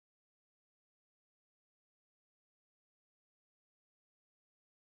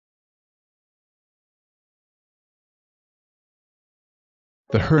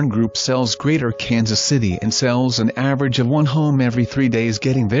The Hearn Group sells Greater Kansas City and sells an average of one home every 3 days,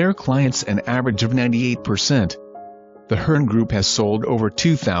 getting their clients an average of 98%. The Hearn Group has sold over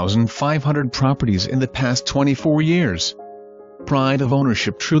 2,500 properties in the past 24 years. Pride of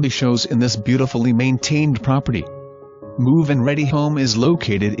ownership truly shows in this beautifully maintained property. Move-in Ready Home is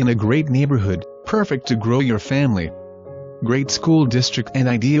located in a great neighborhood, perfect to grow your family. Great school district and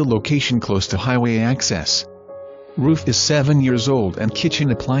ideal location close to highway access. Roof is 7 years old and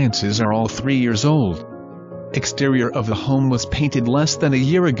kitchen appliances are all 3 years old. Exterior of the home was painted less than a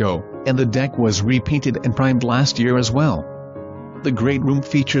year ago, and the deck was repainted and primed last year as well. The great room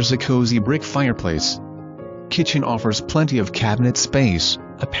features a cozy brick fireplace. Kitchen offers plenty of cabinet space,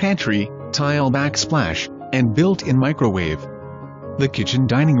 a pantry, tile backsplash, and built-in microwave. The kitchen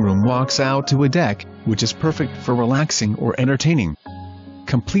dining room walks out to a deck, which is perfect for relaxing or entertaining.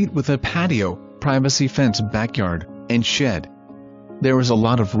 Complete with a patio, privacy fence, backyard, and shed. There is a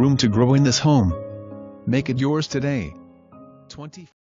lot of room to grow in this home. Make it yours today.